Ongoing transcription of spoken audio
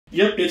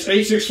Yep, it's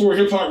 864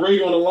 Hip Hop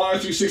Radio on the Live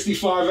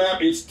 365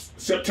 app. It's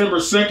September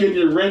 2nd.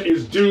 Your rent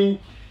is due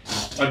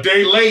a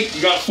day late.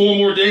 You got 4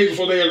 more days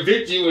before they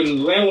evict you,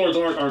 and landlords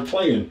aren't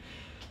playing.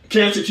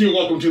 Cancer Q,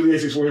 welcome to the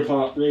 864 Hip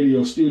Hop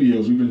Radio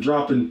studios. We've been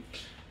dropping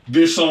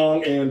this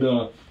song, and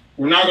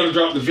we're now going to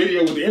drop the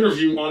video with the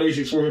interview on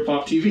 864 Hip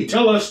Hop TV.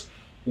 Tell us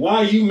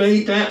why you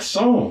made that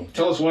song.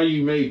 Tell us why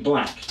you made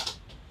Black.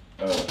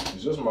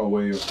 It's just my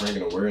way of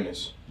bringing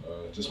awareness.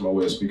 Just my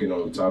way of speaking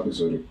on the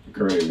topics of the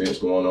current events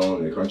going on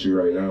in the country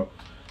right now.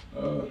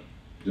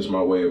 Just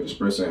my way of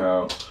expressing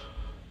how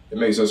it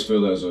makes us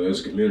feel as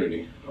a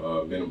community,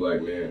 being a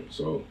black man.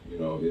 So, you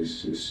know,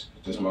 it's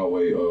just my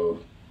way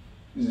of,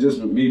 it's just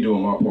me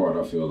doing my part,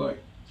 I feel like.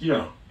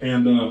 Yeah,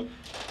 and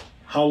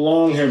how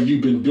long have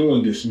you been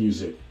doing this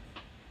music?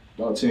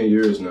 About 10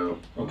 years now.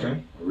 Okay.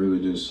 I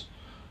really just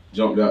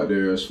jumped out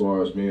there as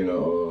far as being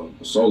a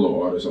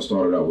solo artist. I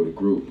started out with a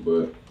group,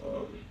 but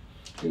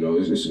you know,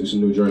 it's a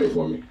new journey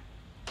for me.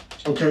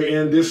 Okay,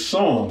 and this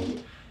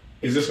song,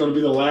 is this going to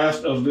be the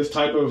last of this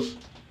type of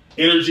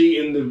energy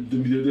in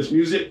this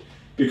music?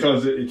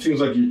 Because it seems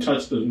like you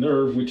touched the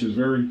nerve, which is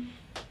very,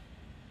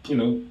 you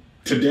know,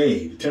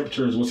 today. The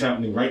temperature is what's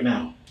happening right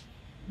now.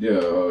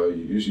 Yeah,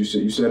 you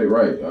said it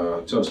right.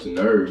 Touched the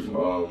nerve.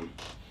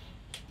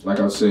 Like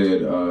I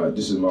said,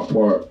 this is my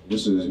part.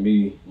 This is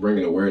me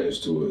bringing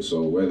awareness to it.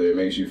 So whether it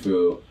makes you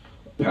feel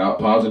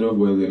positive,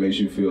 whether it makes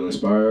you feel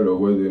inspired, or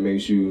whether it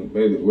makes you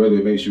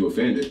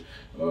offended,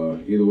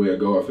 either way I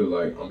go, I feel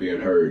like I'm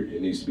being heard.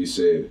 It needs to be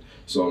said.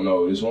 So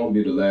no, this won't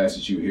be the last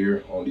that you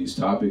hear on these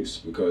topics,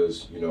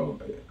 because you know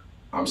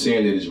I'm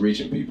saying that it's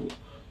reaching people.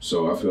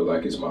 So I feel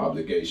like it's my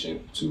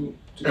obligation to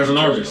as an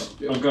artist.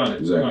 Yeah. I've got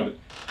it. Exactly. Got it.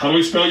 How do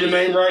we spell your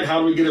name right?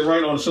 How do we get it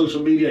right on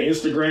social media,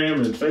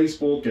 Instagram and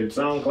Facebook and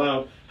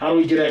SoundCloud? How do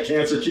we get at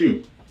Cancer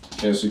Q?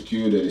 Cancer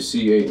Q, that is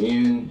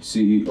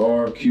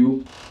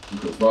CANCERQ. You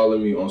can follow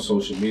me on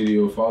social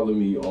media. Follow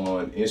me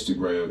on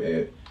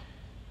Instagram at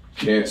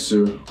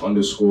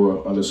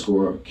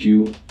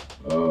cancer__Q.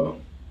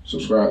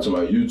 Subscribe to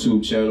my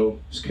YouTube channel.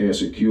 It's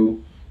Cancer Q.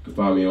 You can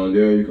find me on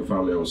there. You can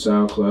find me on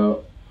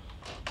SoundCloud.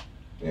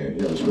 And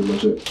yeah, that's pretty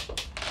much it.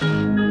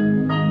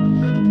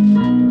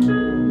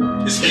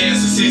 It's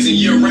cancer season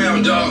year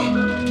round, dog.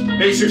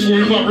 864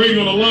 Hip Hop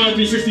Radio on the Live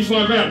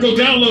 365 app. Go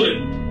download it.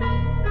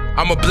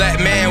 I'm a black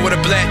man with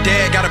a black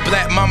dad, got a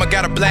black mama,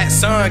 got a black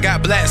son,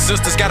 got black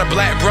sisters, got a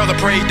black brother,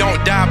 pray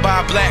don't die by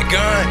a black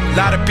gun. A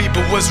lot of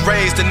people was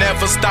raised to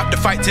never stop to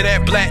fight till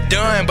that black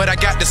done, but I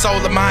got the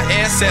soul of my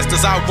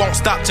ancestors, I won't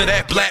stop till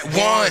that black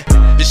one.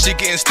 This shit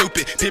getting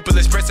stupid, people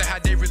expressing how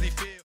they really feel.